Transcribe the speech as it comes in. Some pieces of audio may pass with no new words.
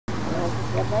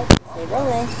Red light, say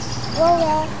rolling.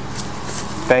 Rolling.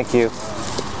 Thank you.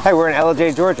 Hey, we're in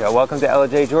LJ, Georgia. Welcome to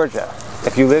LJ, Georgia.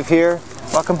 If you live here,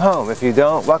 welcome home. If you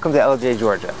don't, welcome to LJ,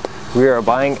 Georgia. We are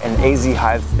buying an AZ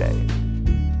hive today.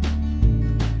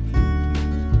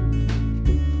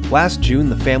 Last June,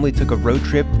 the family took a road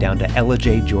trip down to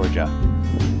LJ, Georgia.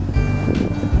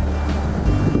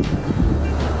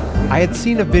 I had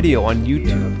seen a video on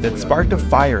YouTube that sparked a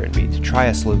fire in me to try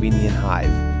a Slovenian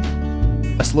hive.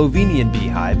 A Slovenian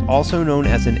beehive, also known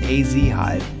as an AZ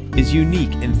hive, is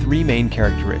unique in three main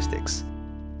characteristics.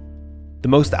 The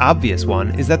most obvious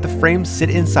one is that the frames sit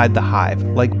inside the hive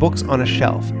like books on a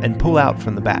shelf and pull out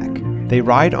from the back. They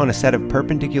ride on a set of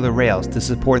perpendicular rails to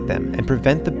support them and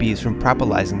prevent the bees from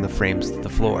propellizing the frames to the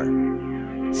floor.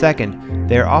 Second,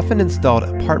 they are often installed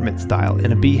apartment style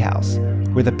in a bee house,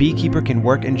 where the beekeeper can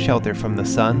work in shelter from the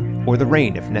sun or the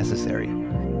rain if necessary.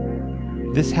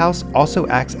 This house also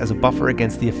acts as a buffer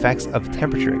against the effects of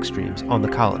temperature extremes on the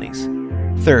colonies.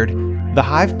 Third, the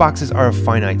hive boxes are of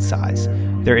finite size.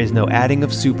 There is no adding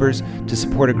of supers to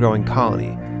support a growing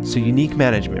colony, so unique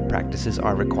management practices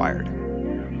are required.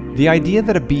 The idea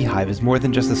that a beehive is more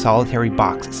than just a solitary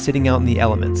box sitting out in the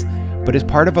elements, but is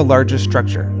part of a larger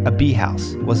structure, a bee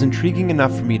house, was intriguing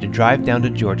enough for me to drive down to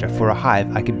Georgia for a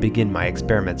hive I could begin my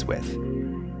experiments with.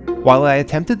 While I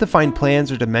attempted to find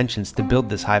plans or dimensions to build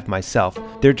this hive myself,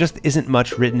 there just isn't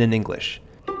much written in English.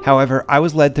 However, I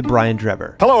was led to Brian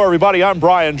Drebber. Hello everybody, I'm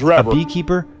Brian Drebber. A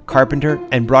beekeeper, carpenter,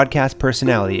 and broadcast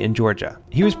personality in Georgia.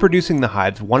 He was producing the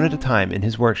hives one at a time in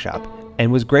his workshop,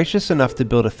 and was gracious enough to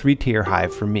build a 3-tier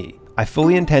hive for me. I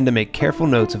fully intend to make careful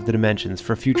notes of the dimensions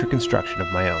for future construction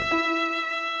of my own.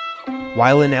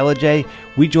 While in LJ,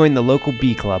 we joined the local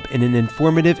bee club in an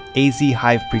informative AZ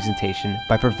hive presentation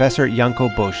by Professor Janko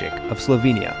Bošić of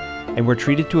Slovenia, and were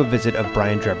treated to a visit of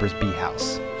Brian Drebber's bee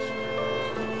house.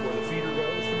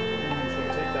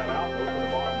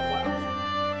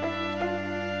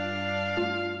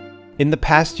 In the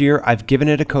past year, I've given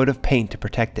it a coat of paint to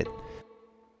protect it.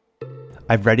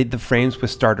 I've readied the frames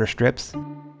with starter strips.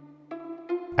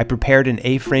 I prepared an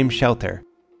A-frame shelter,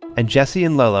 and Jesse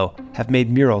and Lolo have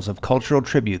made murals of cultural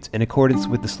tributes in accordance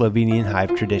with the Slovenian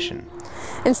hive tradition.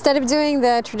 Instead of doing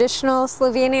the traditional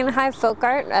Slovenian hive folk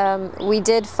art, we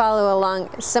did follow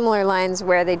along similar lines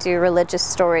where they do religious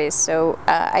stories. So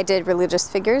I did religious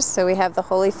figures, so we have the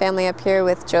Holy Family up here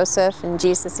with Joseph and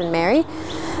Jesus and Mary.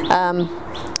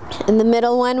 In the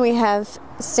middle one we have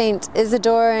Saint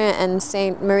Isidore and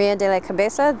Saint Maria de la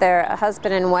Cabeza. They're a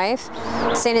husband and wife.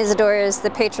 Saint Isidore is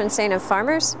the patron saint of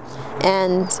farmers,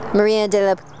 and Maria de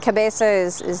la Cabeza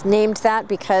is named that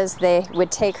because they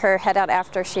would take her head out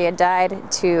after she had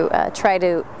died to try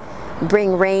to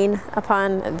bring rain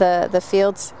upon the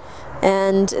fields.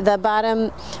 And the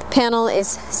bottom panel is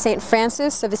St.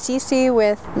 Francis of Assisi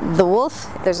with the wolf.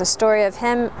 There's a story of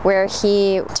him where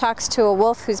he talks to a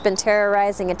wolf who's been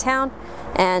terrorizing a town,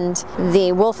 and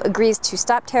the wolf agrees to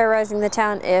stop terrorizing the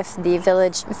town if the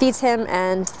village feeds him,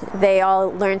 and they all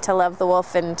learn to love the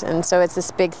wolf, and so it's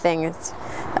this big thing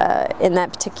in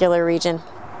that particular region.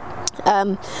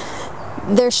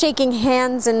 They're shaking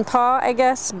hands and paw, I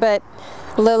guess, but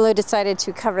Lolo decided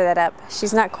to cover that up.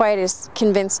 She's not quite as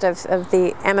convinced of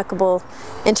the amicable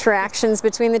interactions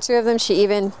between the two of them. She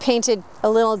even painted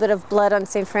a little bit of blood on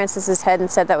St. Francis's head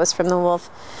and said that was from the wolf.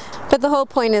 But the whole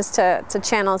point is to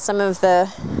channel some of the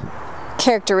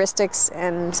characteristics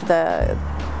and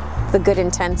the good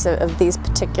intents of these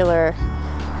particular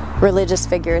religious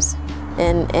figures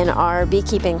in our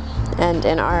beekeeping and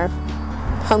in our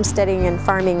homesteading and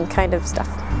farming kind of stuff,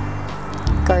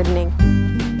 gardening.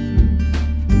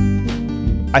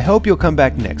 I hope you'll come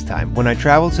back next time when I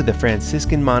travel to the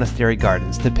Franciscan Monastery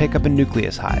Gardens to pick up a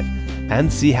nucleus hive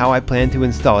and see how I plan to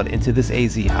install it into this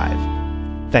AZ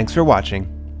hive. Thanks for watching.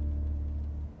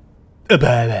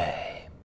 Bye-bye.